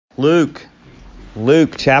Luke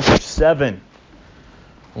chapter 7.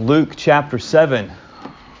 Luke chapter 7.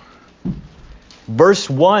 Verse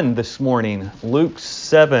 1 this morning. Luke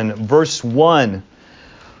 7, verse 1.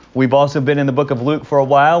 We've also been in the book of Luke for a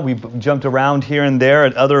while. We've jumped around here and there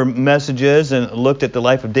at other messages and looked at the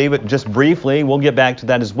life of David just briefly. We'll get back to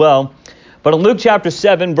that as well. But in Luke chapter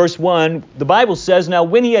 7, verse 1, the Bible says, "Now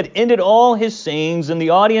when he had ended all his sayings in the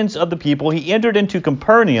audience of the people, he entered into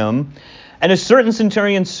Capernaum, and a certain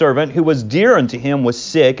centurion's servant, who was dear unto him, was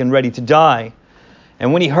sick and ready to die.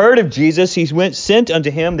 And when he heard of Jesus, he sent unto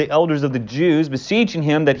him the elders of the Jews, beseeching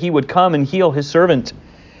him that he would come and heal his servant.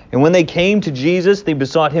 And when they came to Jesus, they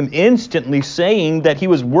besought him instantly, saying that he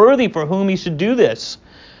was worthy for whom he should do this.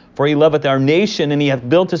 For he loveth our nation, and he hath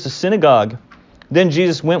built us a synagogue. Then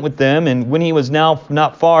Jesus went with them, and when he was now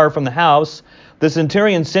not far from the house, the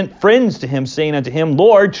centurion sent friends to him, saying unto him,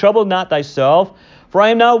 Lord, trouble not thyself, for I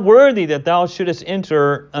am not worthy that thou shouldest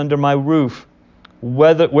enter under my roof.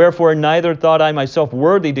 Wherefore neither thought I myself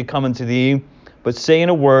worthy to come unto thee, but say in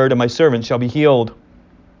a word, and my servant shall be healed.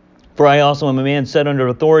 For I also am a man set under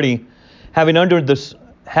authority, having under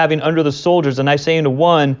the soldiers, and I say unto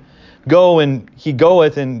one, Go, and he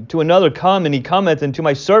goeth, and to another, Come, and he cometh, and to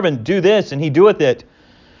my servant, Do this, and he doeth it.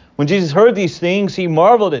 When Jesus heard these things, he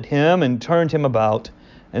marveled at him, and turned him about,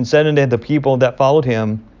 and said unto the people that followed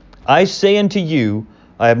him, I say unto you,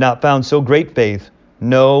 I have not found so great faith,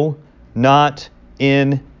 no, not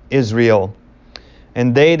in Israel.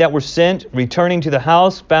 And they that were sent, returning to the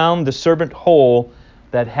house, found the servant whole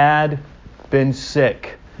that had been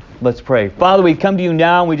sick." Let's pray. Father, we come to you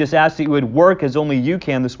now, and we just ask that you would work as only you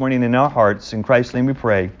can this morning in our hearts. In Christ's name we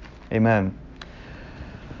pray. Amen.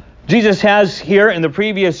 Jesus has here in the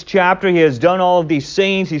previous chapter, he has done all of these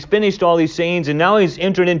sayings, he's finished all these sayings, and now he's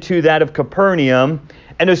entered into that of Capernaum.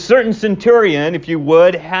 And a certain centurion, if you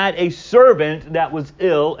would, had a servant that was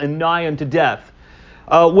ill and nigh unto death.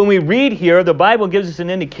 When we read here, the Bible gives us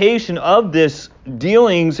an indication of this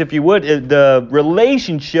dealings, if you would, the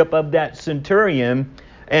relationship of that centurion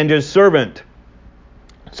and his servant.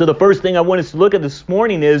 So the first thing I want us to look at this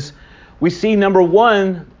morning is we see number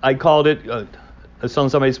one, I called it, I was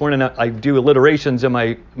telling somebody this morning, I do alliterations in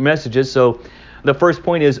my messages. So the first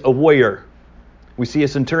point is a warrior. We see a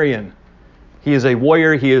centurion. He is a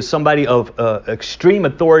warrior. He is somebody of extreme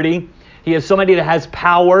authority. He is somebody that has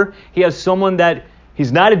power. He is someone that,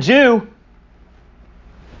 he's not a Jew.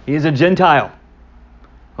 He is a Gentile.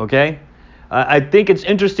 Okay? I think it's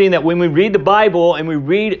interesting that when we read the Bible and we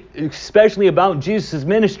read especially about Jesus'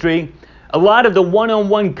 ministry, a lot of the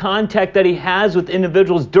one-on-one contact that he has with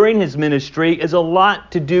individuals during his ministry is a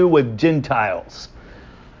lot to do with Gentiles.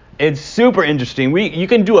 It's super interesting. You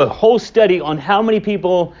can do a whole study on how many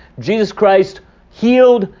people Jesus Christ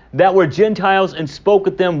healed that were Gentiles and spoke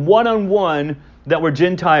with them one-on-one that were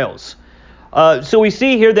Gentiles. So we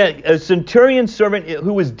see here that a centurion servant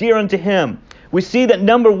who was dear unto him. We see that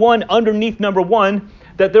underneath number one,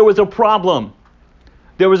 that there was a problem.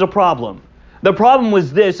 There was a problem. The problem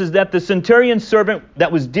was this, is that the centurion servant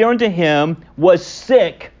that was dear unto him was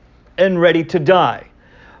sick and ready to die.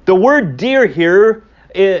 The word dear here,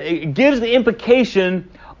 it gives the implication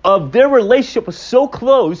of their relationship was so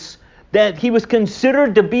close that he was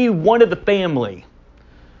considered to be one of the family.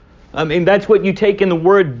 I mean, that's what you take in the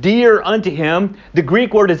word dear unto him. The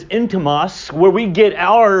Greek word is intimos, where we get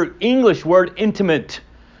our English word intimate.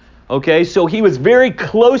 Okay, so he was very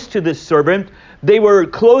close to this servant. They were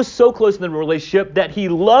close, so close in the relationship that he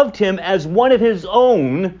loved him as one of his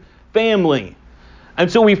own family. And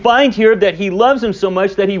so we find here that he loves him so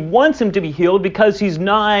much that he wants him to be healed because he's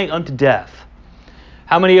nigh unto death.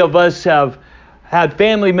 How many of us have had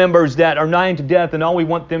family members that are nigh unto death and all we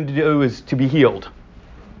want them to do is to be healed?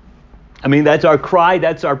 I mean, that's our cry,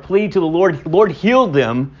 that's our plea to the Lord. Lord, heal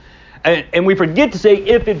them. And we forget to say,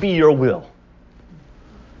 if it be your will.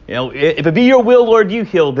 You know, if it be your will, Lord, you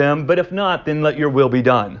heal them. But if not, then let your will be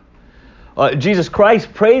done. Jesus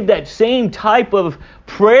Christ prayed that same type of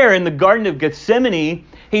prayer in the Garden of Gethsemane.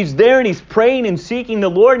 He's there and he's praying and seeking the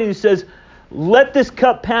Lord. And he says, let this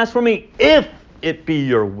cup pass from me if it be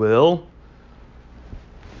your will.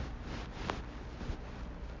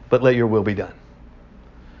 But let your will be done.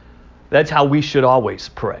 That's how we should always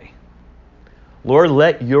pray. Lord,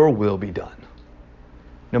 let your will be done.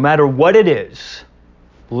 No matter what it is,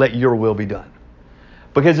 let your will be done.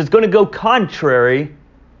 Because it's going to go contrary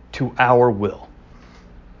to our will.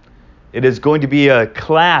 It is going to be a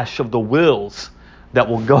clash of the wills that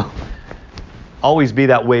will always be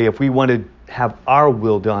that way if we want to have our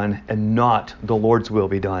will done and not the Lord's will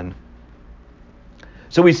be done.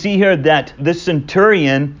 So we see here that this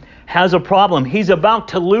centurion has a problem. He's about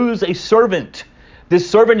to lose a servant This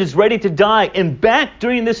servant is ready to die. And back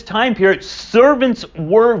during this time period, servants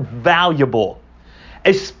were valuable,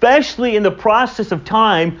 especially in the process of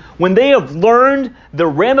time when they have learned the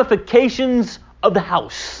ramifications of the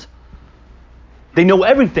house. They know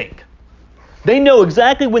everything. They know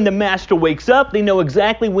exactly when the master wakes up. They know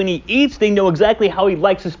exactly when he eats. They know exactly how he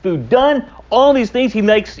likes his food done. All these things he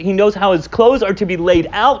likes. He knows how his clothes are to be laid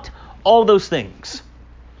out. All those things.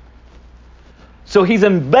 So he's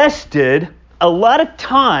invested a lot of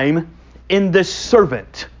time in this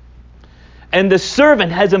servant. And the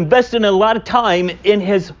servant has invested a lot of time in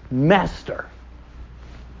his master.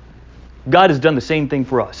 God has done the same thing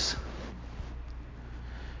for us.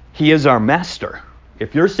 He is our master.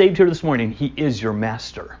 If you're saved here this morning, he is your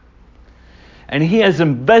master. And he has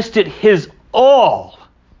invested his all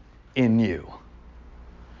in you.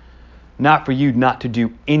 Not for you not to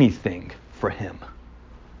do anything for him.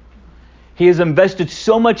 He has invested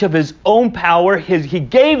so much of his own power. He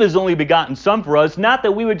gave his only begotten son for us. Not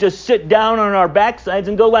that we would just sit down on our backsides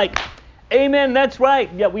and go like, amen, that's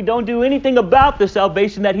right. Yet we don't do anything about the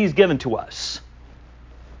salvation that he's given to us.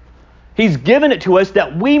 He's given it to us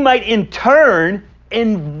that we might in turn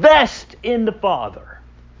invest in the Father.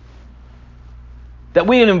 That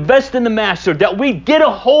we invest in the Master. That we get a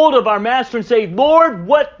hold of our Master and say, Lord,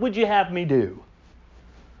 what would you have me do?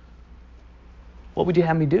 What would you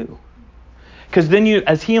have me do? Because then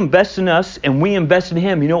as he invests in us and we invest in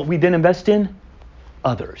him, you know what we then invest in?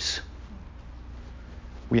 Others.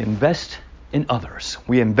 We invest in others.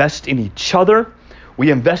 We invest in each other. We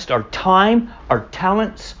invest our time, our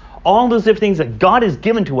talents, all those different things that God has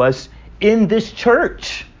given to us in this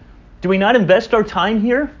church. Do we not invest our time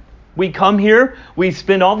here? We come here, we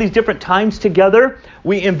spend all these different times together.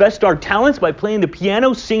 We invest our talents by playing the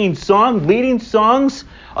piano, singing songs, leading songs,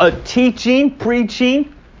 teaching,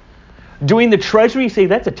 preaching, doing the treasury. You say,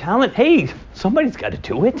 that's a talent. Hey, somebody's got to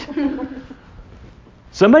do it.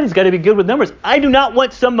 Somebody's got to be good with numbers. I do not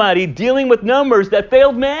want somebody dealing with numbers that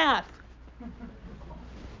failed math.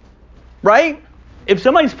 Right? If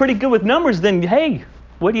somebody's pretty good with numbers, then hey,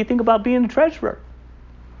 what do you think about being a treasurer?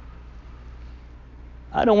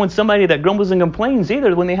 I don't want somebody that grumbles and complains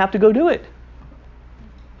either when they have to go do it.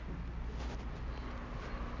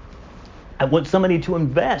 I want somebody to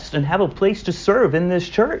invest and have a place to serve in this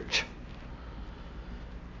church.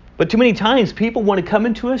 But too many times people want to come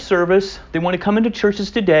into a service, they want to come into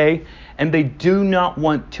churches today, and they do not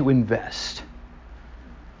want to invest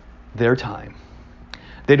their time.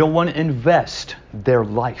 They don't want to invest their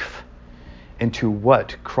life into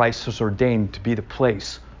what Christ has ordained to be the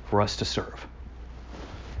place for us to serve.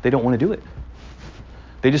 They don't want to do it.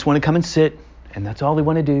 They just want to come and sit, and that's all they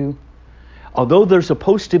want to do. Although they're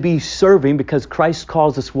supposed to be serving, because Christ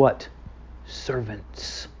calls us what?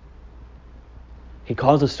 Servants. He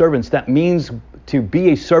calls us servants. That means to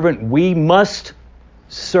be a servant, we must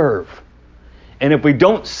serve. And if we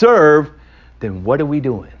don't serve, then what are we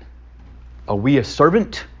doing? Are we a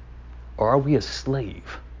servant or are we a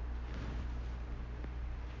slave?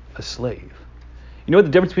 A slave. You know what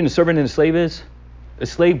the difference between a servant and a slave is? A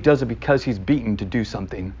slave does it because he's beaten to do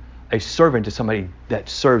something. A servant is somebody that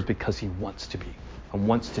serves because he wants to be and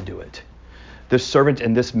wants to do it. This servant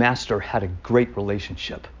and this master had a great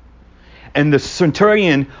relationship. And the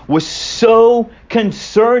centurion was so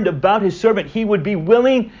concerned about his servant, he would be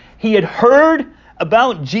willing. He had heard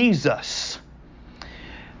about Jesus.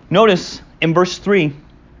 Notice in verse 3,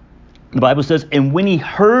 the Bible says, and when he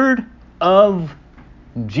heard of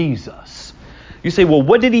Jesus. You say, well,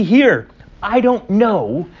 what did he hear? I don't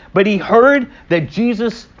know, but he heard that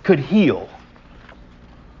Jesus could heal.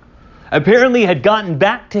 Apparently had gotten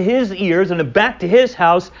back to his ears and back to his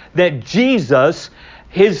house that Jesus,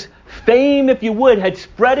 his fame, if you would, had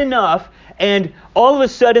spread enough, and all of a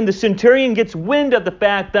sudden the centurion gets wind of the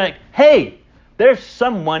fact that, hey, there's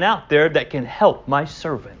someone out there that can help my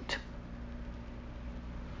servant.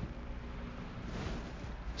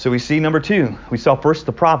 So we see number 2. We saw first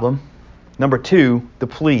the problem. Number 2, the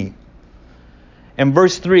plea. In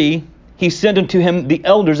verse 3, he sent unto him the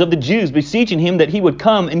elders of the Jews, beseeching him that he would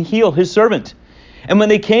come and heal his servant. And when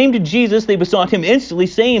they came to Jesus, they besought him instantly,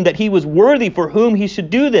 saying that he was worthy for whom he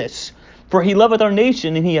should do this. For he loveth our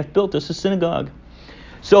nation, and he hath built us a synagogue.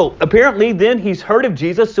 So apparently then he's heard of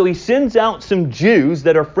Jesus, so he sends out some Jews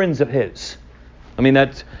that are friends of his. I mean,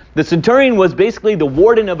 the centurion was basically the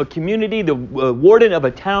warden of a community, the warden of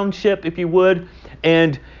a township, if you would.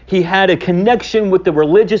 And he had a connection with the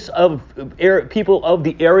religious people of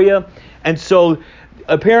the area. And so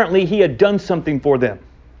apparently he had done something for them.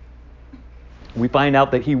 We find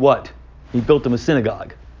out that he what? He built them a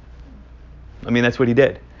synagogue. I mean, that's what he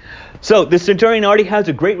did. So the centurion already has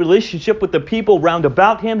a great relationship with the people round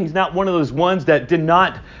about him. He's not one of those ones that he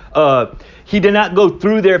did not go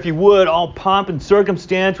through there, if you would, all pomp and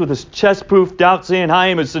circumstance with his chest poofed out saying, I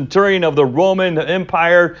am a centurion of the Roman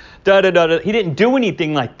Empire, da-da-da-da. He didn't do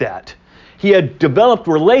anything like that. He had developed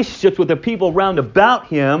relationships with the people round about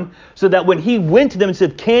him so that when he went to them and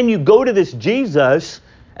said, can you go to this Jesus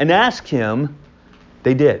and ask him,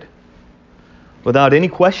 they did. Without any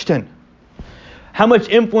question. How much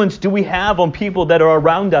influence do we have on people that are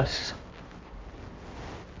around us?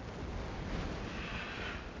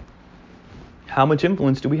 How much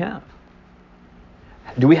influence do we have?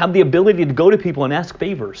 Do we have the ability to go to people and ask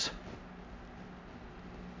favors?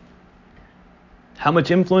 How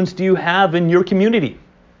much influence do you have in your community?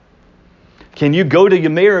 Can you go to the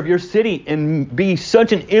mayor of your city and be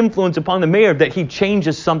such an influence upon the mayor that he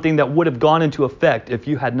changes something that would have gone into effect if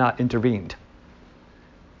you had not intervened?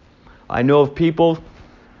 I know of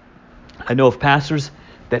pastors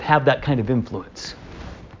that have that kind of influence.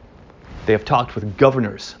 They have talked with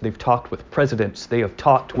governors. They've talked with presidents. They have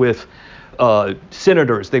talked with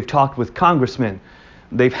senators. They've talked with congressmen.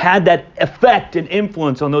 They've had that effect and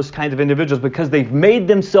influence on those kinds of individuals because they've made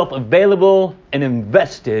themselves available and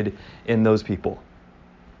invested in those people.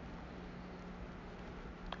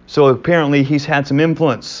 So apparently he's had some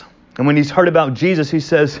influence. And when he's heard about Jesus, he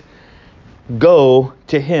says, go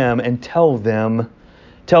to him and tell him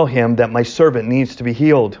that my servant needs to be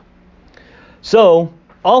healed. So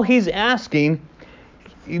all he's asking,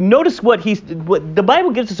 notice what the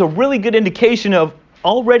Bible gives us a really good indication of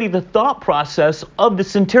already the thought process of the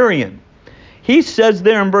centurion. He says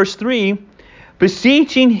there in verse 3,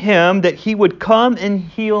 beseeching him that he would come and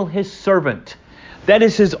heal his servant. That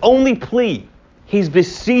is his only plea. He's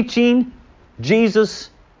beseeching Jesus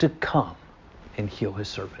to come and heal his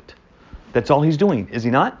servant. That's all he's doing, is he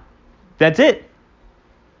not? That's it.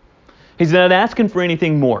 He's not asking for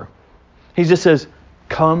anything more. He just says,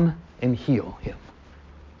 come and heal him.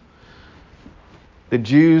 The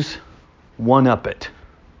Jews one-up it.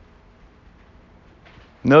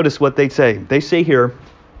 Notice what they say. They say here,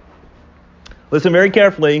 listen very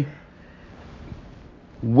carefully.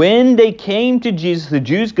 When they came to Jesus, the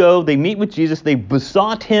Jews go, they meet with Jesus, they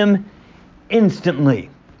besought him instantly,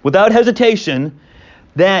 without hesitation,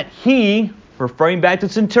 that he, referring back to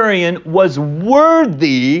the centurion, was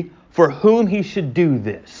worthy for whom he should do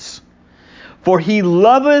this. For he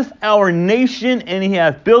loveth our nation, and he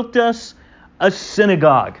hath built us a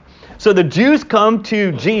synagogue. So the Jews come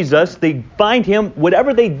to Jesus, they find him,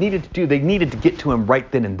 whatever they needed to do, they needed to get to him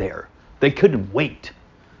right then and there. They couldn't wait.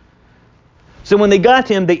 So when they got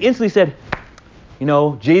to him, they instantly said,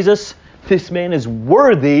 Jesus, this man is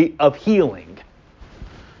worthy of healing.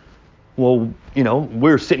 Well,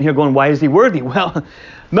 we're sitting here going, why is he worthy? Well,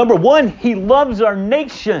 number one, he loves our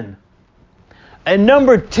nation. And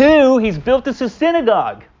number two, he's built us a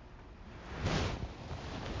synagogue.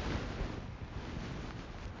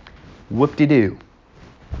 Whoop-de-doo.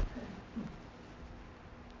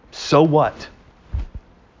 So what?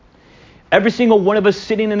 Every single one of us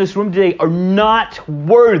sitting in this room today are not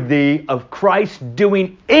worthy of Christ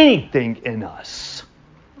doing anything in us.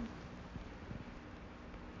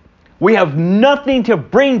 We have nothing to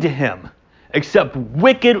bring to him except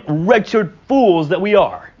wicked, wretched fools that we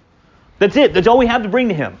are. That's it. That's all we have to bring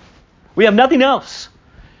to him. We have nothing else.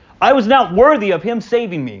 I was not worthy of him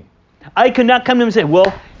saving me. I could not come to him and say,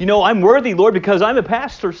 well, I'm worthy, Lord, because I'm a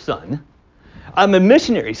pastor's son. I'm a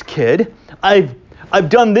missionary's kid. I've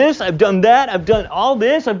done this, I've done that, I've done all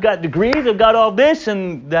this, I've got degrees, I've got all this,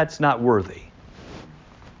 and that's not worthy.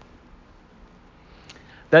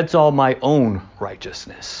 That's all my own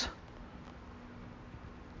righteousness.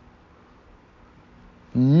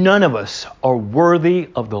 None of us are worthy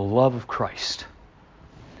of the love of Christ.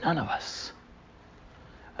 None of us.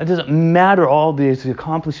 It doesn't matter all these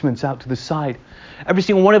accomplishments out to the side. Every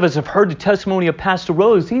single one of us have heard the testimony of Pastor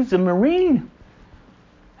Rose. He's a Marine.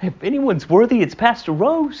 If anyone's worthy, it's Pastor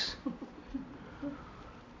Rose.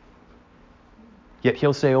 Yet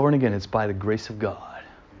he'll say over and again, it's by the grace of God.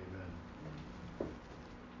 Amen.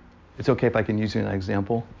 It's okay if I can use you as an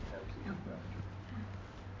example.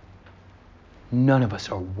 None of us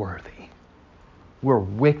are worthy. We're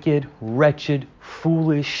wicked, wretched,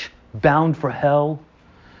 foolish, bound for hell.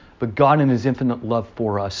 But God in his infinite love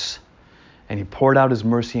for us, and he poured out his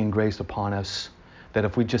mercy and grace upon us, that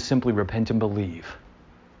if we just simply repent and believe,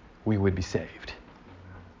 we would be saved.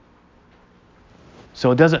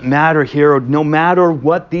 So it doesn't matter here, no matter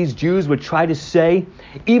what these Jews would try to say,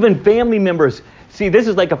 even family members. See, this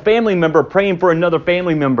is like a family member praying for another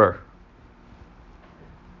family member.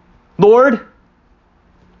 Lord,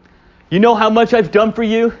 You know how much I've done for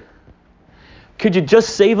you? Could you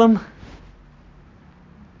just save them?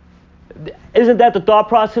 Isn't that the thought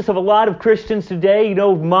process of a lot of Christians today? You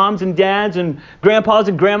know, moms and dads and grandpas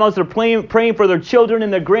and grandmas are praying for their children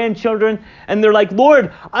and their grandchildren. And they're like,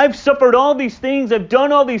 Lord, I've suffered all these things. I've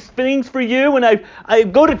done all these things for you. And I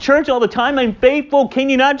go to church all the time. I'm faithful. Can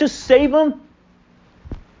you not just save them?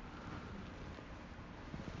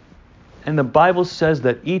 And the Bible says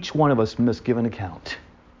that each one of us must give an account.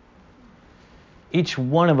 Each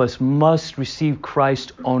one of us must receive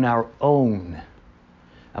Christ on our own.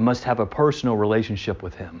 I must have a personal relationship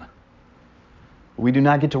with Him. We do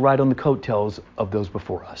not get to ride on the coattails of those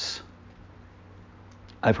before us.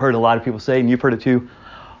 I've heard a lot of people say, and you've heard it too,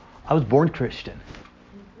 I was born Christian.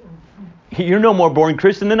 You're no more born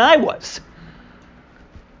Christian than I was.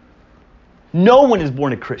 No one is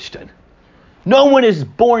born a Christian. No one is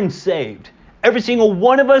born saved. Every single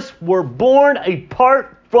one of us were born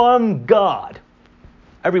apart from God.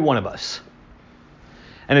 Every one of us.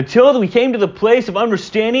 And until we came to the place of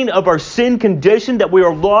understanding of our sin condition, that we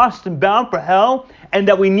are lost and bound for hell, and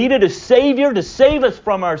that we needed a Savior to save us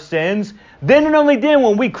from our sins, then and only then,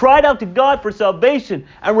 when we cried out to God for salvation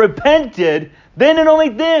and repented, then and only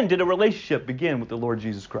then did a relationship begin with the Lord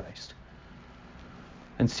Jesus Christ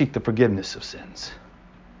and seek the forgiveness of sins.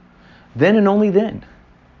 Then and only then.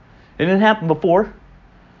 It didn't happen before,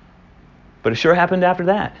 but it sure happened after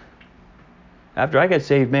that. After I got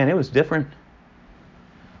saved, man, it was different.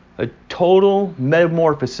 A total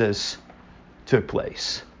metamorphosis took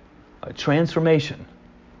place. A transformation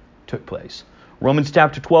took place. Romans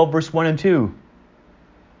chapter 12, verse 1 and 2.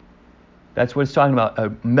 That's what it's talking about.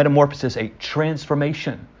 A metamorphosis, a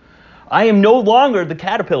transformation. I am no longer the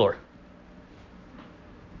caterpillar.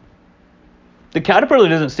 The caterpillar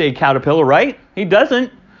doesn't stay caterpillar, right? He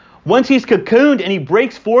doesn't. Once he's cocooned and he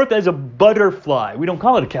breaks forth as a butterfly. We don't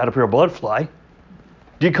call it a caterpillar butterfly.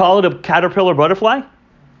 Do you call it a caterpillar butterfly?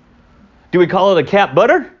 Do we call it a cat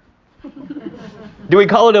butter? Do we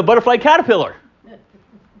call it a butterfly caterpillar?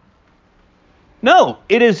 No,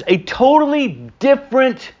 it is a totally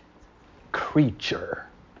different creature.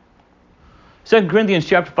 2 Corinthians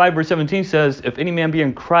chapter 5, verse 17 says, if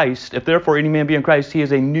therefore any man be in Christ, he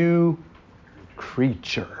is a new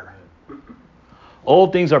creature.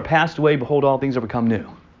 Old things are passed away, behold, all things are become new.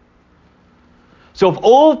 So if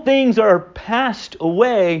old things are passed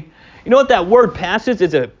away, you know what that word passed is?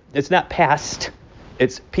 It's not past.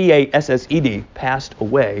 It's P-A-S-S-E-D, passed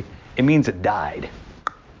away. It means it died.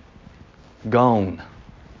 Gone.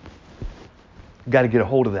 You've got to get a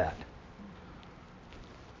hold of that.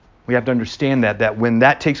 We have to understand that when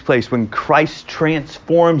that takes place, when Christ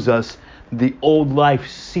transforms us, the old life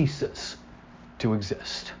ceases to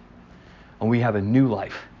exist. And we have a new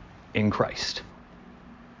life in Christ.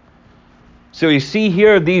 So you see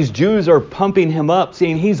here, these Jews are pumping him up,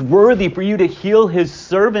 saying he's worthy for you to heal his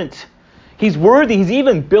servant. He's worthy. He's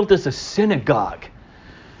even built us a synagogue.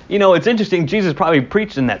 You know, it's interesting. Jesus probably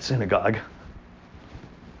preached in that synagogue.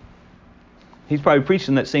 He's probably preached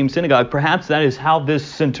in that same synagogue. Perhaps that is how this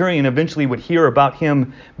centurion eventually would hear about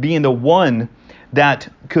him being the one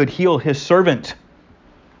that could heal his servant.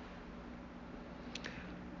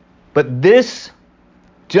 But this,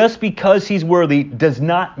 just because he's worthy, does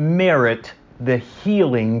not merit the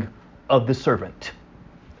healing of the servant.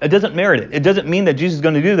 It doesn't merit it. It doesn't mean that Jesus is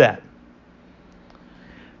going to do that.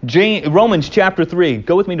 Romans chapter 3.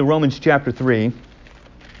 Go with me to Romans chapter 3.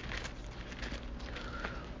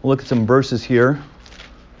 We'll look at some verses here.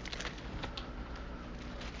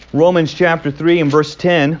 Romans chapter 3 and verse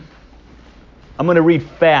 10. I'm going to read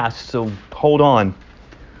fast, so hold on.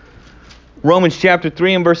 Romans chapter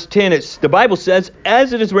 3 and verse 10, the Bible says,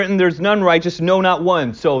 as it is written, there's none righteous, no, not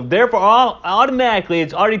one. So therefore, automatically,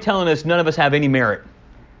 it's already telling us none of us have any merit.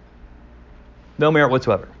 No merit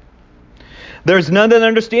whatsoever. There's none that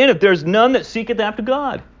understandeth. There's none that seeketh after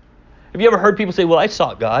God. Have you ever heard people say, well, I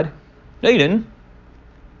sought God? No, you didn't.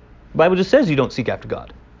 The Bible just says you don't seek after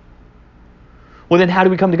God. Well, then how do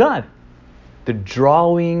we come to God? The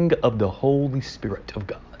drawing of the Holy Spirit of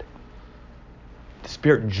God. The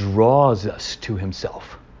Spirit draws us to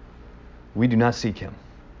Himself. We do not seek Him.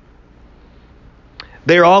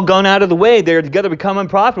 They are all gone out of the way. They are together become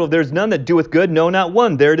unprofitable. There's none that doeth good, no, not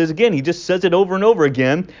one. There it is again. He just says it over and over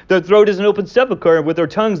again. Their throat is an open sepulchre. With their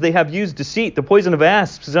tongues they have used deceit. The poison of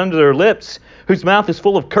asps is under their lips, whose mouth is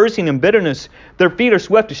full of cursing and bitterness. Their feet are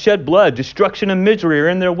swift to shed blood. Destruction and misery are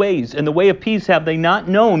in their ways. And the way of peace have they not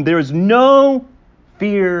known. There is no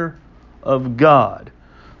fear of God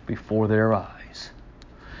before their eyes.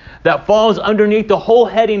 That falls underneath the whole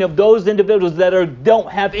heading of those individuals that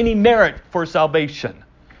don't have any merit for salvation.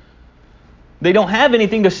 They don't have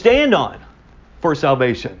anything to stand on for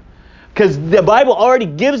salvation. Because the Bible already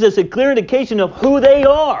gives us a clear indication of who they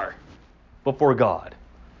are before God.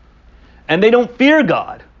 And they don't fear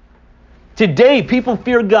God. Today, people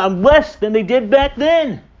fear God less than they did back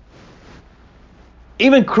then.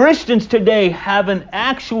 Even Christians today have an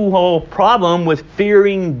actual problem with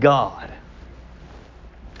fearing God.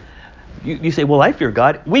 You say, well, I fear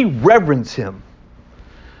God. We reverence Him.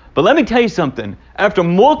 But let me tell you something. After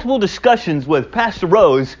multiple discussions with Pastor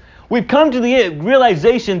Rose, we've come to the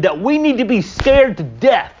realization that we need to be scared to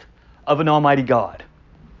death of an almighty God.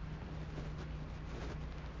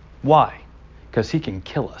 Why? Because He can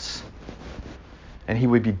kill us. And He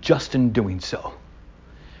would be just in doing so.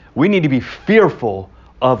 We need to be fearful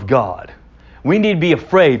of God. We need to be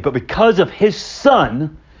afraid. But because of His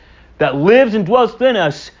Son that lives and dwells within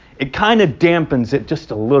us, it kind of dampens it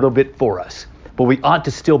just a little bit for us. But we ought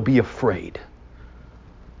to still be afraid.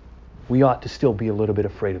 We ought to still be a little bit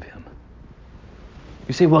afraid of Him.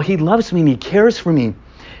 You say, well, He loves me and He cares for me.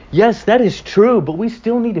 Yes, that is true, but we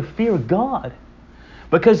still need to fear God.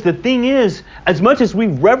 Because the thing is, as much as we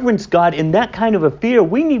reverence God in that kind of a fear,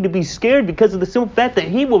 we need to be scared because of the simple fact that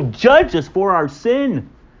He will judge us for our sin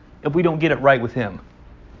if we don't get it right with Him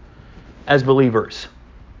as believers.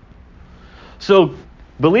 So,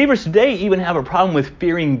 believers today even have a problem with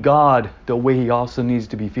fearing God the way He also needs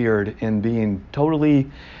to be feared and being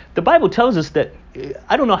totally... The Bible tells us that,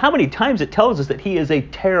 I don't know how many times it tells us that He is a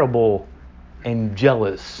terrible and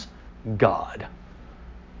jealous God.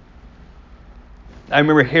 I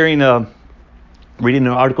remember reading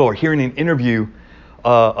an article or hearing an interview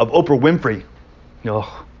of Oprah Winfrey. You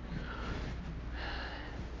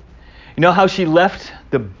know how she left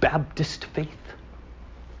the Baptist faith?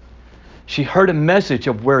 She heard a message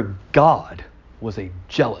of where God was a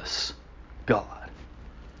jealous God.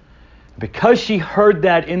 Because she heard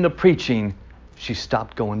that in the preaching, she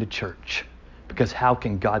stopped going to church. Because how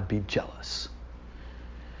can God be jealous?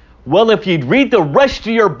 Well, if you'd read the rest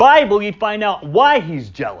of your Bible, you'd find out why He's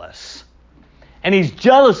jealous. And He's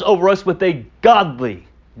jealous over us with a godly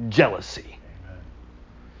jealousy. Amen.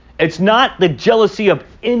 It's not the jealousy of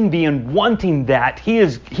envy and wanting that. He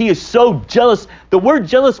is so jealous. The word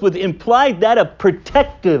jealous would imply that of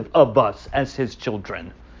protective of us as His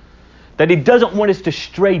children. That He doesn't want us to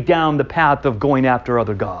stray down the path of going after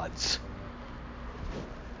other gods.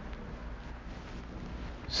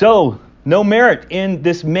 So, no merit in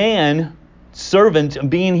this man, servant,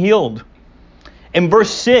 being healed. In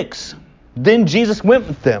verse 6, then Jesus went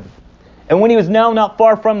with them. And when He was now not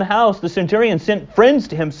far from the house, the centurion sent friends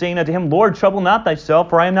to Him, saying unto Him, Lord, trouble not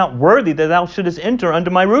thyself, for I am not worthy that thou shouldest enter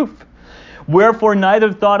under my roof. Wherefore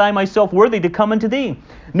neither thought I myself worthy to come unto thee.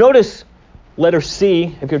 Notice, letter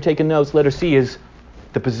C, if you're taking notes, letter C is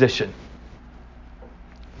the position.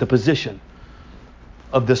 The position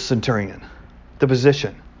of this centurion. The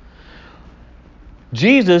position.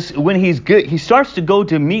 Jesus, when he's good, he starts to go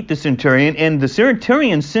to meet the centurion, and the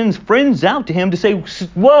centurion sends friends out to him to say,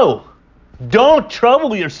 whoa, don't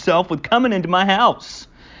trouble yourself with coming into my house.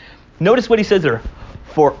 Notice what he says there.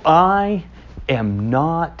 For I am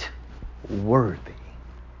not worthy.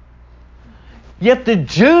 Yet the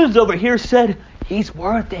Jews over here said, He's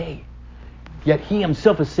worthy. Yet He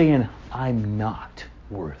Himself is saying, I'm not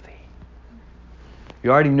worthy.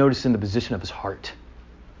 You already noticed in the position of His heart.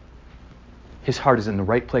 His heart is in the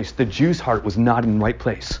right place. The Jews' heart was not in the right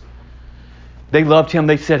place. They loved Him.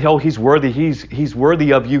 They said, oh, He's worthy. He's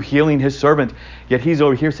worthy of you healing His servant. Yet He's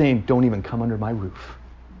over here saying, don't even come under my roof.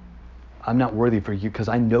 I'm not worthy for you because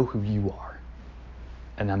I know who you are.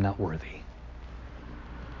 And I'm not worthy.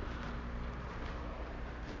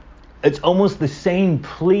 It's almost the same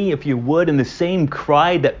plea, if you would, and the same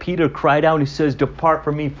cry that Peter cried out. He says, depart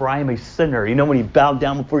from me, for I am a sinner. You know, when he bowed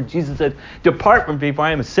down before Jesus, said, depart from me, for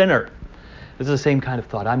I am a sinner. This is the same kind of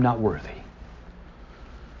thought. I'm not worthy.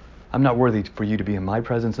 I'm not worthy for you to be in my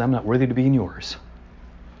presence, and I'm not worthy to be in yours.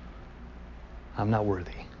 I'm not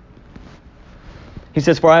worthy. He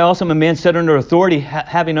says, for I also am a man set under authority,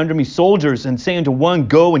 having under me soldiers, and saying to one,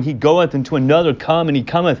 go, and he goeth, and to another, come, and he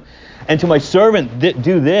cometh. And to my servant,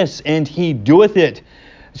 do this, and he doeth it.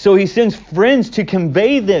 So he sends friends to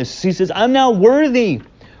convey this. He says, I'm not worthy.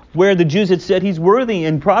 Where the Jews had said He's worthy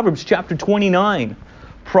in Proverbs chapter 29.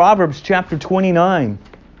 Proverbs chapter 29.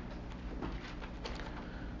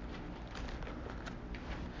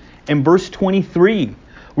 In verse 23,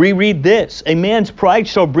 we read this. A man's pride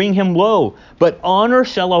shall bring him low, but honor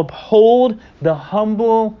shall uphold the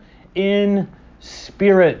humble in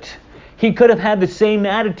spirit. He could have had the same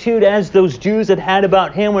attitude as those Jews had had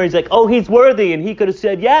about him, where he's like, oh, he's worthy. And he could have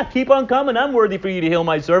said, yeah, keep on coming. I'm worthy for you to heal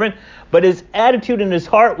my servant. But his attitude and his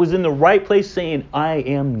heart was in the right place, saying, I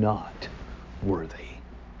am not worthy.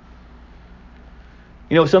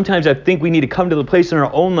 You know, sometimes I think we need to come to the place in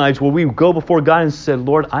our own lives where we go before God and say,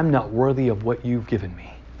 Lord, I'm not worthy of what you've given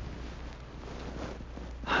me.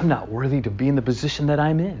 I'm not worthy to be in the position that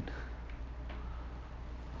I'm in.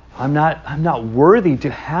 I'm not worthy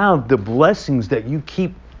to have the blessings that you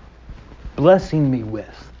keep blessing me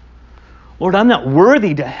with. Lord, I'm not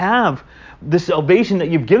worthy to have the salvation that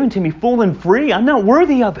you've given to me full and free. I'm not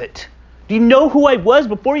worthy of it. Do you know who I was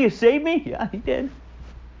before you saved me? Yeah, he did.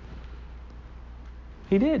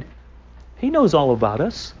 He did. He knows all about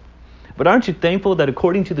us. But aren't you thankful that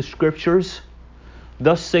according to the Scriptures,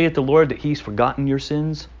 thus saith the Lord, that he's forgotten your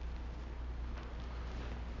sins?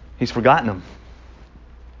 He's forgotten them.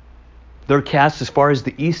 They're cast as far as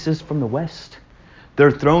the east is from the west.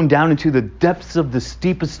 They're thrown down into the depths of the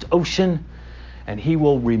steepest ocean, and he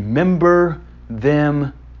will remember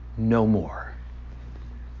them no more.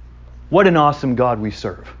 What an awesome God we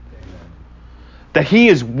serve. Amen. That he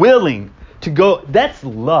is willing to go, that's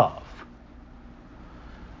love.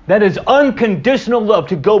 That is unconditional love,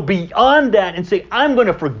 to go beyond that and say, I'm going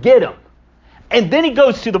to forget him. And then he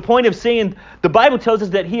goes to the point of saying, the Bible tells us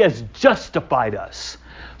that he has justified us.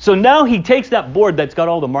 So now he takes that board that's got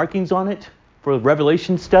all the markings on it for a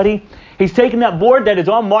Revelation study. He's taken that board that is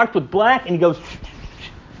all marked with black, and he goes,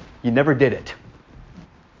 you never did it.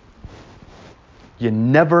 You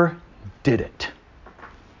never did it.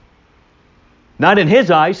 Not in his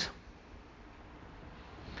eyes.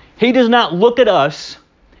 He does not look at us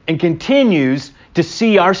and continues to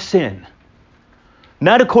see our sin.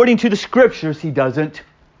 Not according to the Scriptures, he doesn't.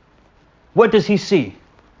 What does he see?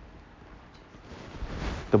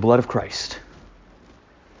 The blood of Christ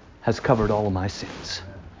has covered all of my sins.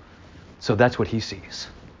 So that's what he sees.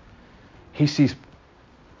 He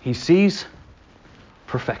sees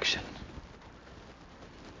perfection.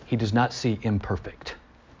 He does not see imperfect.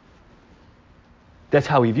 That's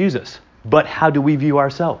how he views us. But how do we view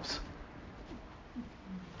ourselves?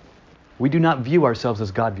 We do not view ourselves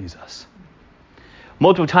as God views us.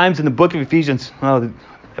 Multiple times in the book of Ephesians,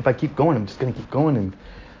 if I keep going, I'm just going to keep going. In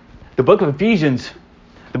the book of Ephesians,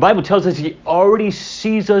 the Bible tells us he already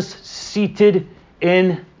sees us seated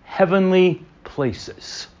in heavenly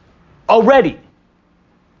places. Already.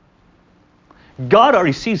 God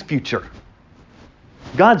already sees future.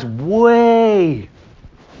 God's I'm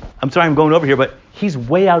sorry I'm going over here, but he's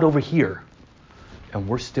way out over here. And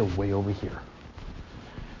we're still way over here.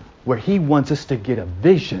 Where he wants us to get a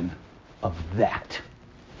vision of that.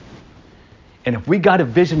 And if we got a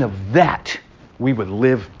vision of that, we would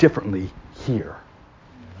live differently here.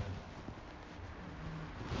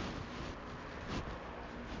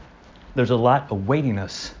 There's a lot awaiting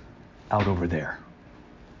us out over there.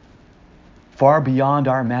 Far beyond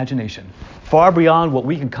our imagination. Far beyond what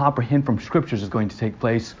we can comprehend from Scriptures is going to take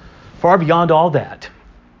place. Far beyond all that.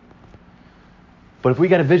 But if we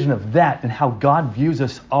got a vision of that and how God views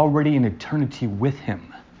us already in eternity with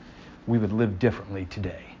him, we would live differently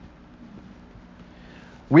today.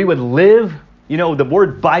 We would live, the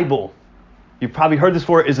word Bible, you've probably heard this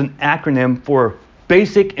before, is an acronym for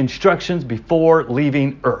basic instructions before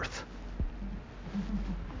leaving earth.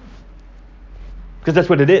 Because that's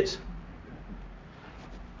what it is.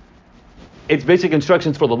 It's basic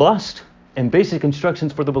instructions for the lost and basic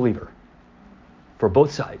instructions for the believer. For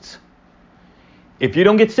both sides. If you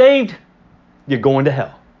don't get saved, you're going to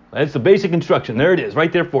hell. That's the basic instruction. There it is,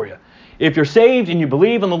 right there for you. If you're saved and you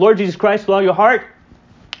believe in the Lord Jesus Christ with all your heart,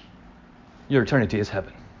 your eternity is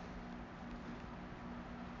heaven.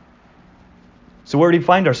 So where do we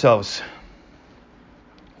find ourselves?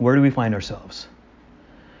 Where do we find ourselves?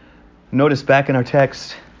 Notice back in our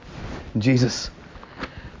text, Jesus.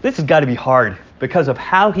 This has got to be hard because of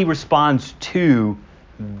how he responds to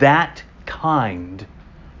that kind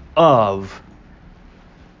of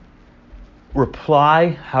reply,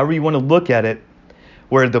 however you want to look at it,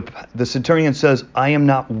 where the centurion says, I am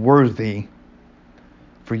not worthy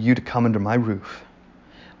for you to come under my roof.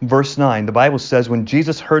 Verse 9, the Bible says, when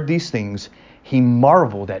Jesus heard these things, he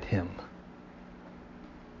marveled at him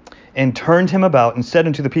and turned him about and said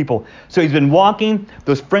unto the people. So he's been walking,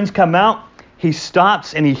 those friends come out, he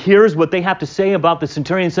stops and he hears what they have to say about the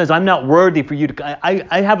centurion. He says, I'm not worthy for you to,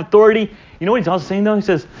 I have authority. You know what he's also saying though? He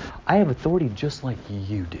says, I have authority just like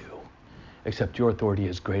you do, except your authority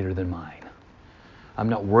is greater than mine. I'm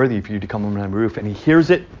not worthy for you to come under my roof. And he hears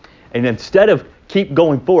it, and instead of keep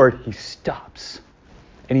going forward, he stops.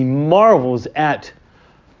 And he marvels at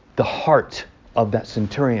the heart of that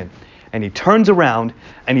centurion. And he turns around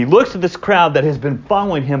and he looks at this crowd that has been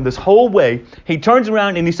following him this whole way. He turns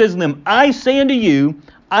around and he says to them, I say unto you,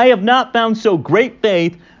 I have not found so great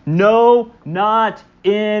faith, no, not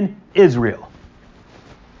in Israel.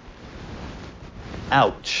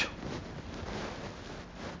 Ouch.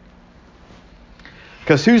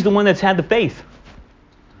 Because who's the one that's had the faith?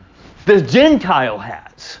 The Gentile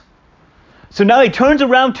has. So now he turns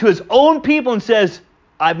around to his own people and says,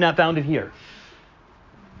 I've not found it here.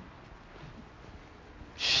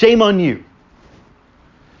 Shame on you.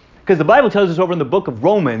 Because the Bible tells us over in the book of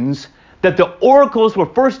Romans that the oracles were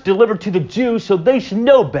first delivered to the Jews, so they should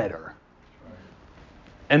know better.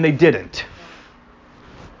 And they didn't.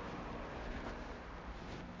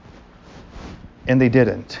 And they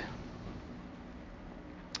didn't.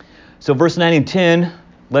 So verse 9 and 10,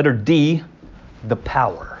 letter D, the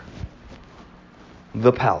power.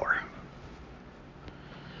 The power.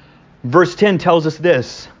 Verse 10 tells us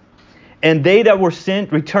this. And they that were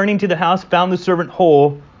sent, returning to the house, found the servant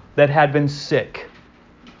whole that had been sick.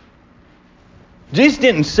 Jesus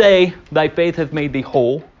didn't say, thy faith hath made thee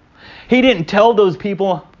whole. He didn't tell those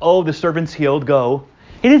people, oh, the servant's healed, go.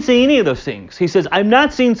 He didn't say any of those things. He says, I've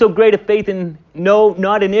not seen so great a faith in, no,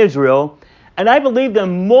 not in Israel. And I believe the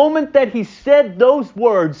moment that he said those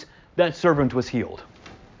words, that servant was healed.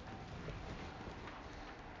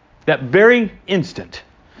 That very instant.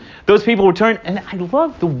 Those people returned, and I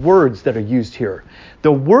love the words that are used here.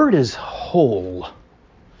 The word is whole.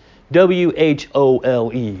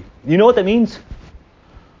 W-H-O-L-E. You know what that means?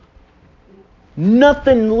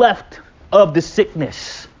 Nothing left of the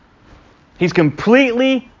sickness. He's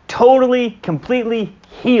completely, totally, completely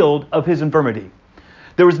healed of his infirmity.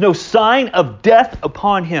 There was no sign of death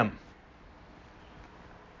upon him.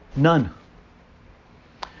 None.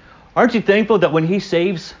 Aren't you thankful that when he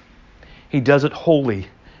saves, he does it wholly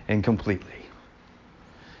and completely?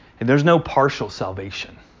 And there's no partial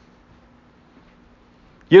salvation.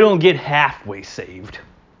 You don't get halfway saved.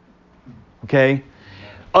 Okay?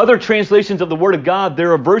 Other translations of the Word of God,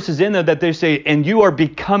 there are verses in there that they say, and you are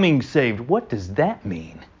becoming saved. What does that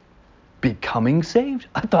mean? Becoming saved?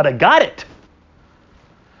 I thought I got it.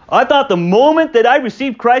 I thought the moment that I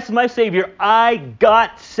received Christ as my Savior, I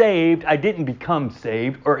got saved. I didn't become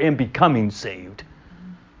saved or am becoming saved.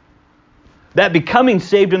 That becoming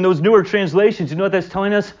saved in those newer translations, you know what that's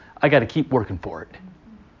telling us? I got to keep working for it.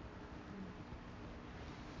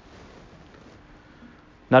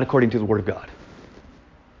 Not according to the Word of God.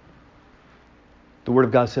 The Word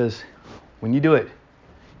of God says, when you do it,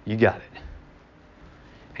 you got it.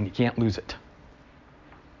 And you can't lose it.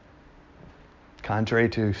 Contrary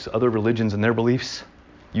to other religions and their beliefs,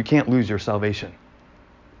 you can't lose your salvation.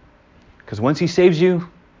 Because once he saves you,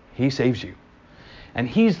 he saves you. And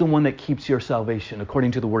he's the one that keeps your salvation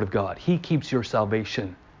according to the Word of God. He keeps your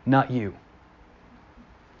salvation, not you.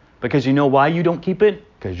 Because you know why you don't keep it?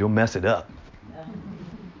 Because you'll mess it up.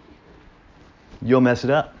 You'll mess it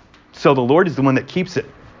up. So the Lord is the one that keeps it.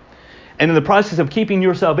 And in the process of keeping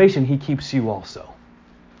your salvation, he keeps you also.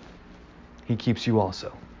 He keeps you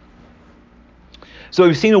also. So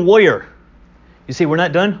we've seen a warrior. You see, we're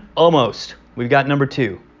not done? Almost. We've got number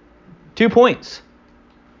 2. 2 points.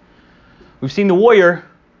 We've seen the warrior,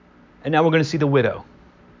 and now we're going to see the widow.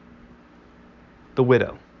 The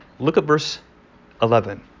widow. Look at verse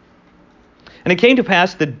 11. And it came to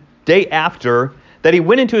pass the day after that he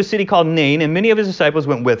went into a city called Nain, and many of his disciples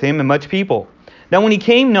went with him, and much people. Now when he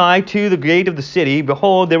came nigh to the gate of the city,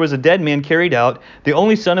 behold, there was a dead man carried out, the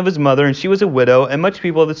only son of his mother, and she was a widow, and much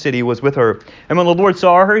people of the city was with her. And when the Lord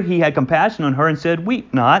saw her, he had compassion on her, and said,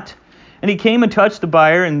 Weep not. And he came and touched the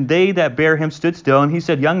bier, and they that bare him stood still. And he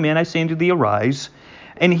said, Young man, I say unto thee, arise.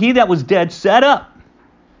 And he that was dead sat up,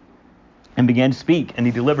 and began to speak, and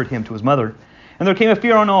he delivered him to his mother. And there came a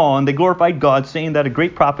fear on all, and they glorified God, saying that a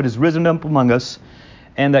great prophet is risen up among us,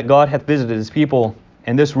 and that God hath visited his people.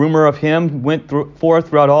 And this rumor of him went forth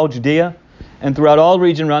throughout all Judea, and throughout all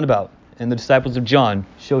region round about. And the disciples of John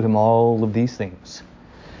showed him all of these things.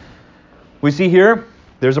 We see here,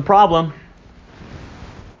 there's a problem.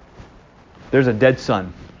 There's a dead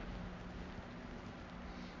son.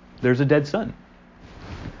 There's a dead son.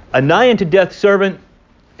 A nigh unto death servant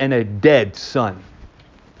and a dead son.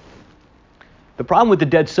 The problem with the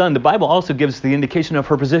dead son, the Bible also gives the indication of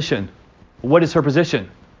her position. What is her position?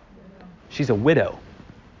 She's a widow.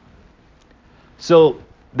 So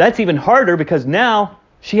that's even harder because now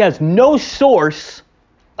she has no source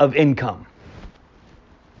of income.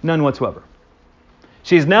 None whatsoever.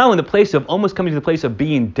 She is now in the place of almost coming to the place of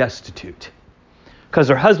being destitute. Because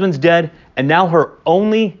her husband's dead, and now her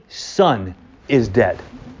only son is dead.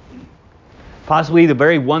 Possibly the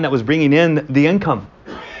very one that was bringing in the income.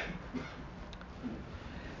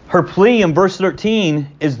 Her plea in verse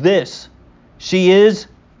 13 is this. She is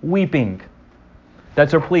weeping.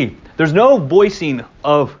 That's her plea. There's no voicing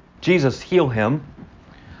of Jesus, heal him.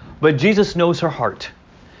 But Jesus knows her heart.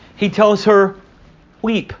 He tells her,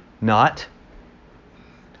 weep not.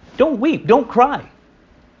 Don't weep. Don't cry.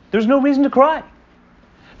 There's no reason to cry.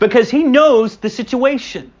 Because he knows the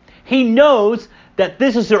situation. He knows that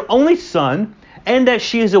this is her only son and that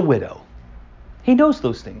she is a widow. He knows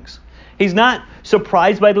those things. He's not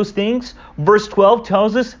surprised by those things. Verse 12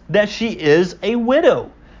 tells us that she is a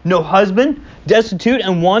widow. No husband, destitute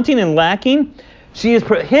and wanting and lacking. She has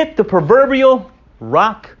hit the proverbial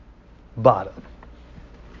rock bottom.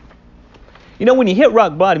 You know, when you hit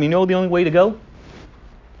rock bottom, you know the only way to go?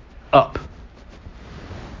 Up.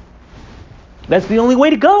 That's the only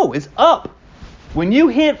way to go, is up. When you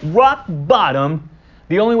hit rock bottom,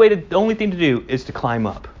 the only thing to do is to climb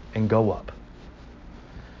up and go up.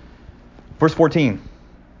 Verse 14.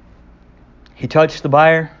 He touched the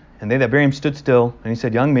bier, and they that bare him stood still, and he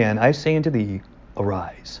said, Young man, I say unto thee,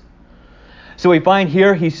 arise. So we find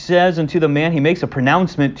here, he says unto the man, he makes a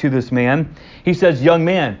pronouncement to this man. He says, young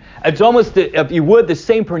man. It's almost, if you would, the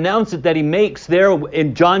same pronouncement that he makes there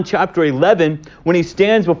in John chapter 11 when he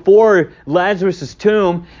stands before Lazarus'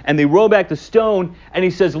 tomb and they roll back the stone and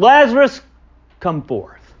he says, Lazarus, come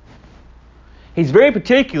forth. He's very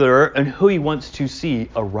particular in who he wants to see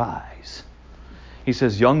arise. He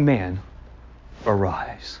says, young man,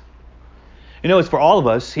 arise. You know, it's for all of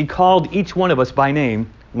us. He called each one of us by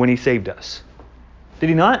name when he saved us. Did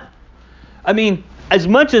he not? I mean, as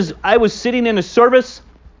much as I was sitting in a service,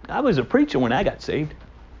 I was a preacher when I got saved.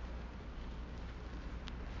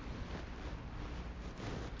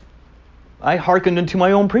 I hearkened unto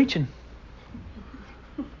my own preaching.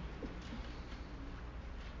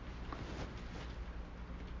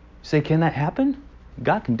 Say, can that happen?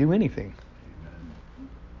 God can do anything.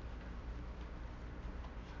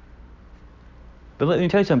 But let me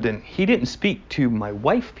tell you something. He didn't speak to my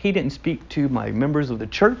wife. He didn't speak to my members of the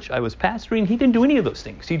church I was pastoring. He didn't do any of those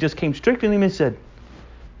things. He just came straight to them and said,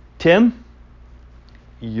 Tim,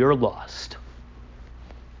 you're lost.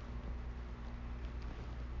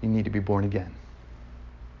 You need to be born again.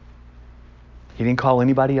 He didn't call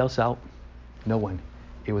anybody else out. No one.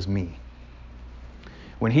 It was me.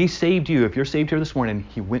 When he saved you, if you're saved here this morning,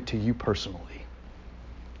 he went to you personally.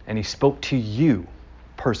 And he spoke to you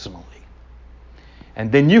personally. And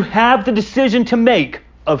then you have the decision to make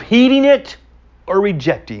of heeding it or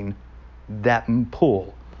rejecting that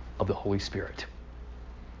pull of the Holy Spirit.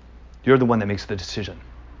 You're the one that makes the decision.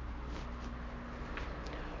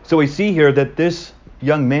 So we see here that this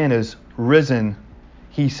young man is risen.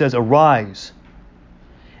 He says, arise.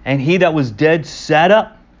 And he that was dead sat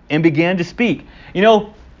up and began to speak. You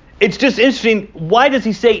know, it's just interesting. Why does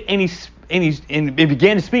he say, and he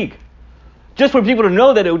began to speak? Just for people to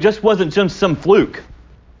know that it just wasn't just some fluke.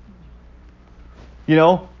 You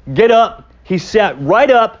know, get up. He sat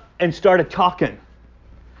right up and started talking.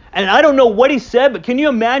 And I don't know what he said, but can you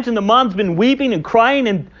imagine the mom's been weeping and crying,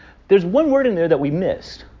 and there's one word in there that we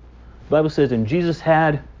missed. The Bible says, and Jesus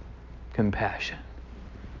had compassion.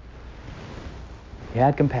 He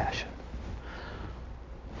had compassion.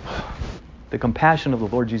 The compassion of the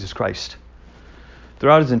Lord Jesus Christ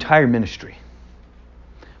throughout his entire ministry,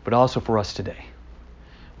 but also for us today.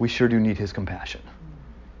 We sure do need his compassion.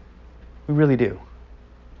 We really do.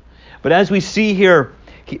 But as we see here,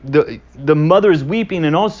 the mother is weeping,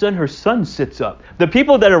 and all of a sudden her son sits up. The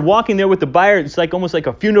people that are walking there with the bier, it's like almost like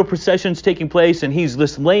a funeral procession's taking place, and he's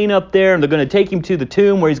just laying up there, and they're going to take him to the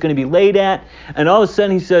tomb where he's going to be laid at. And all of a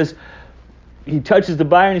sudden he touches the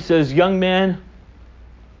bier and he says, young man,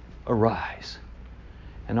 arise.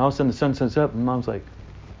 And all of a sudden the son sits up, and mom's like,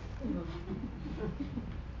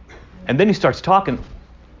 and then he starts talking.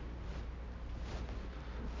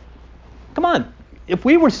 Come on. If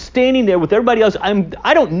we were standing there with everybody else,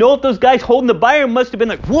 I don't know if those guys holding the bier must have been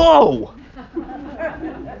like, whoa.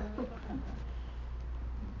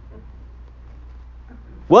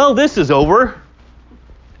 Well, this is over.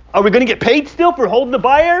 Are we going to get paid still for holding the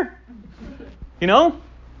bier? You know?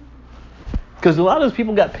 Because a lot of those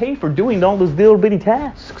people got paid for doing all those little bitty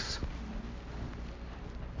tasks.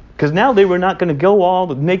 Because now they were not going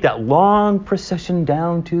to make that long procession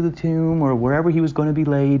down to the tomb or wherever he was going to be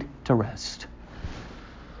laid to rest.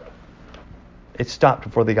 It stopped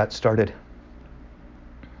before they got started.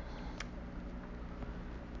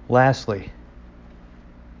 Lastly,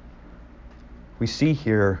 we see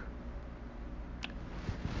here,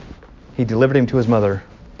 he delivered him to his mother.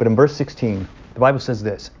 But in verse 16, the Bible says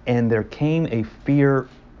this, and there came a fear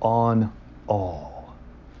on all.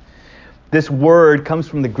 This word comes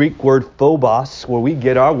from the Greek word phobos, where we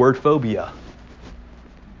get our word phobia.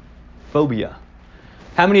 Phobia.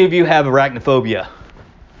 How many of you have arachnophobia?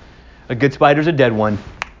 A good spider's a dead one.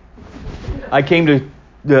 I came to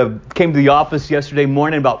the office yesterday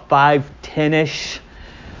morning about 5:10ish.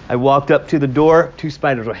 I walked up to the door. 2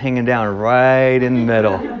 spiders were hanging down right in the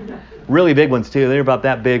middle. Really big ones too. They're about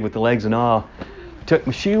that big with the legs and all. Took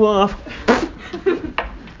my shoe off.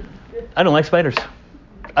 I don't like spiders.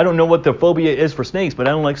 I don't know what the phobia is for snakes, but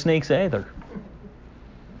I don't like snakes either.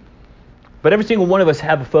 But every single one of us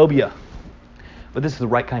have a phobia. But this is the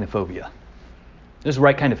right kind of phobia. This is the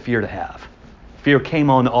right kind of fear to have. Fear came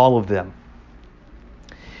on all of them.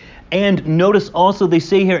 And notice also they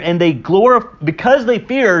say here, and because they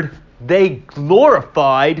feared, they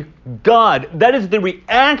glorified God. That is the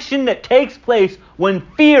reaction that takes place when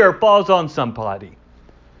fear falls on somebody.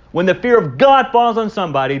 When the fear of God falls on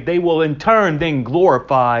somebody, they will in turn then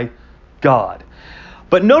glorify God.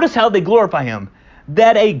 But notice how they glorify Him.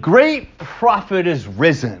 That a great prophet is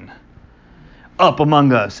risen up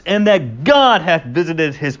among us, and that God hath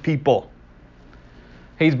visited His people.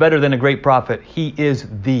 He's better than a great prophet. He is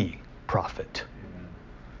the prophet.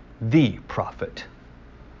 The prophet.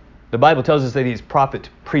 The Bible tells us that He's prophet,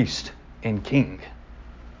 priest, and king.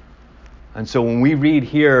 And so when we read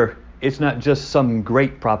here, it's not just some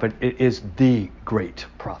great prophet, it is the great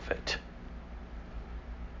prophet.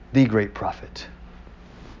 The great prophet.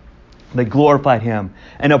 They glorified Him.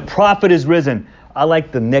 And a prophet is risen. I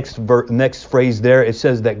like the next phrase there. It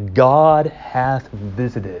says that God hath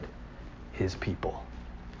visited His people.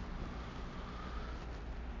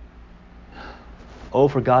 Oh,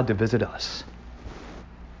 for God to visit us.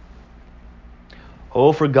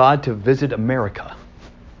 Oh, for God to visit America.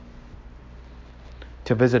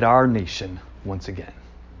 To visit our nation once again.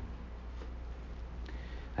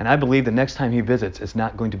 And I believe the next time He visits, it's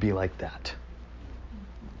not going to be like that.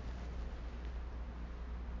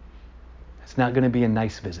 It's not going to be a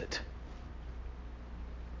nice visit.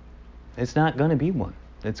 It's not going to be one.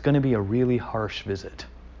 It's going to be a really harsh visit.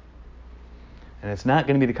 And it's not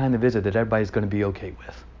going to be the kind of visit that everybody's going to be okay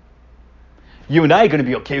with. You and I are going to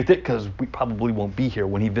be okay with it because we probably won't be here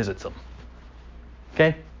when He visits them.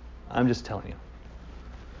 Okay? I'm just telling you.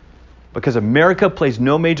 Because America plays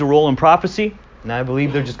no major role in prophecy, and I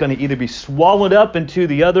believe they're just going to either be swallowed up into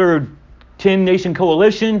the other 10-nation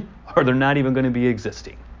coalition, or they're not even going to be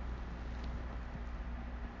existing.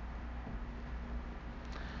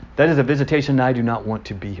 That is a visitation I do not want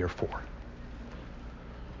to be here for.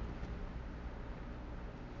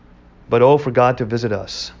 But oh, for God to visit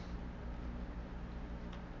us.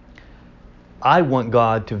 I want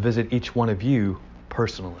God to visit each one of you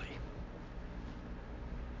personally.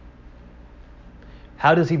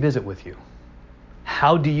 How does He visit with you?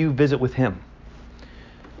 How do you visit with Him?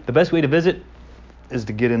 The best way to visit is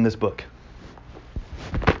to get in this book.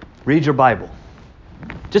 Read your Bible.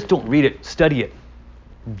 Just don't read it, study it.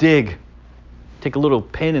 Dig. Take a little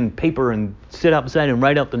pen and paper and sit outside and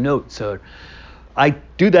write out the notes. I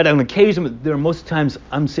do that on occasion, but there are most times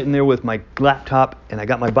I'm sitting there with my laptop and I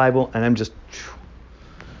got my Bible and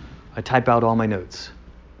I type out all my notes.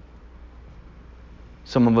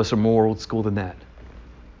 Some of us are more old school than that.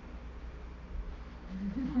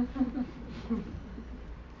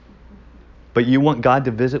 But you want God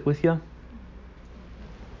to visit with you?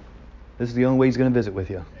 This is the only way He's going to visit with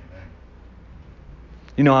you. Amen.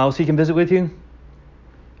 You know how else He can visit with you?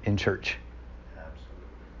 In church. Absolutely.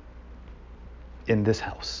 In this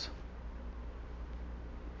house.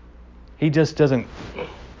 He just doesn't,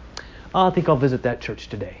 I think I'll visit that church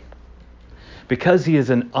today. Because He is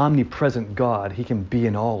an omnipresent God, He can be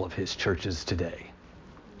in all of His churches today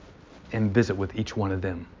and visit with each one of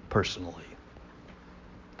them personally.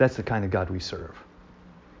 That's the kind of God we serve.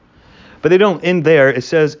 But they don't end there. It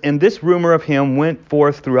says, and this rumor of Him went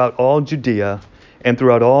forth throughout all Judea and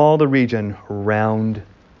throughout all the region round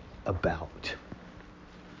about.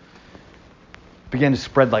 Began to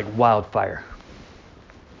spread like wildfire.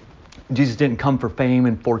 Jesus didn't come for fame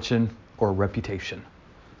and fortune or reputation.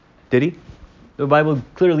 Did He? The Bible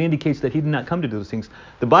clearly indicates that He did not come to do those things.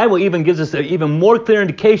 The Bible even gives us an even more clear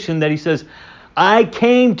indication that He says, I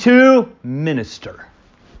came to minister.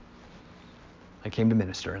 I came to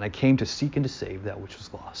minister, and I came to seek and to save that which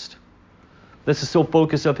was lost. This is the sole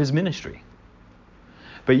focus of His ministry.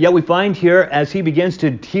 But yet we find here, as He begins to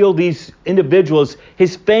heal these individuals,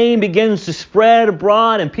 His fame begins to spread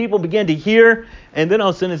abroad, and people begin to hear, and then all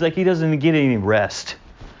of a sudden it's like He doesn't get any rest.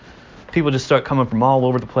 People just start coming from all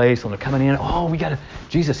over the place, and they're coming in,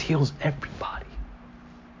 Jesus heals everybody.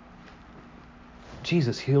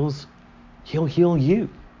 Jesus heals, He'll heal you.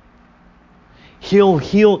 He'll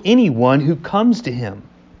heal anyone who comes to him.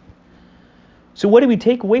 So what do we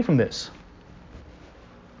take away from this?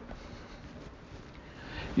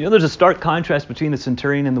 You know, there's a stark contrast between the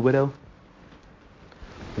centurion and the widow.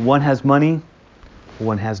 One has money,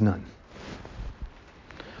 one has none.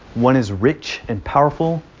 One is rich and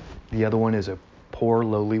powerful, the other one is a poor,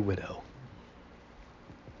 lowly widow.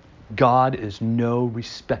 God is no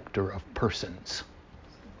respecter of persons.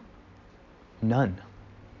 None.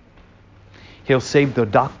 He'll save the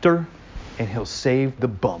doctor and he'll save the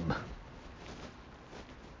bum.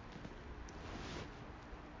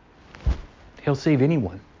 He'll save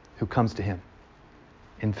anyone who comes to him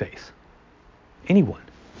in faith. Anyone.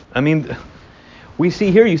 I mean, we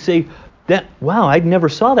see here, you say, that, wow, I never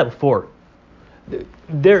saw that before.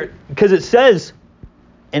 Because it says,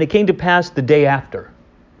 and it came to pass the day after.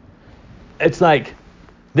 It's like,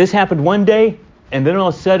 this happened one day, and then all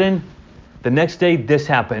of a sudden, the next day, this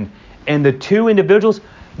happened. And the two individuals,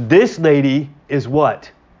 this lady is what?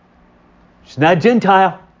 She's not a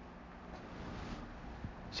Gentile.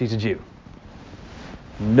 She's a Jew.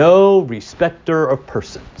 No respecter of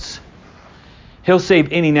persons. He'll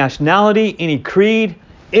save any nationality, any creed,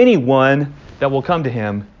 anyone that will come to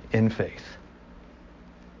him in faith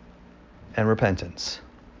and repentance.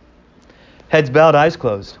 Heads bowed, eyes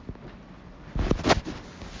closed.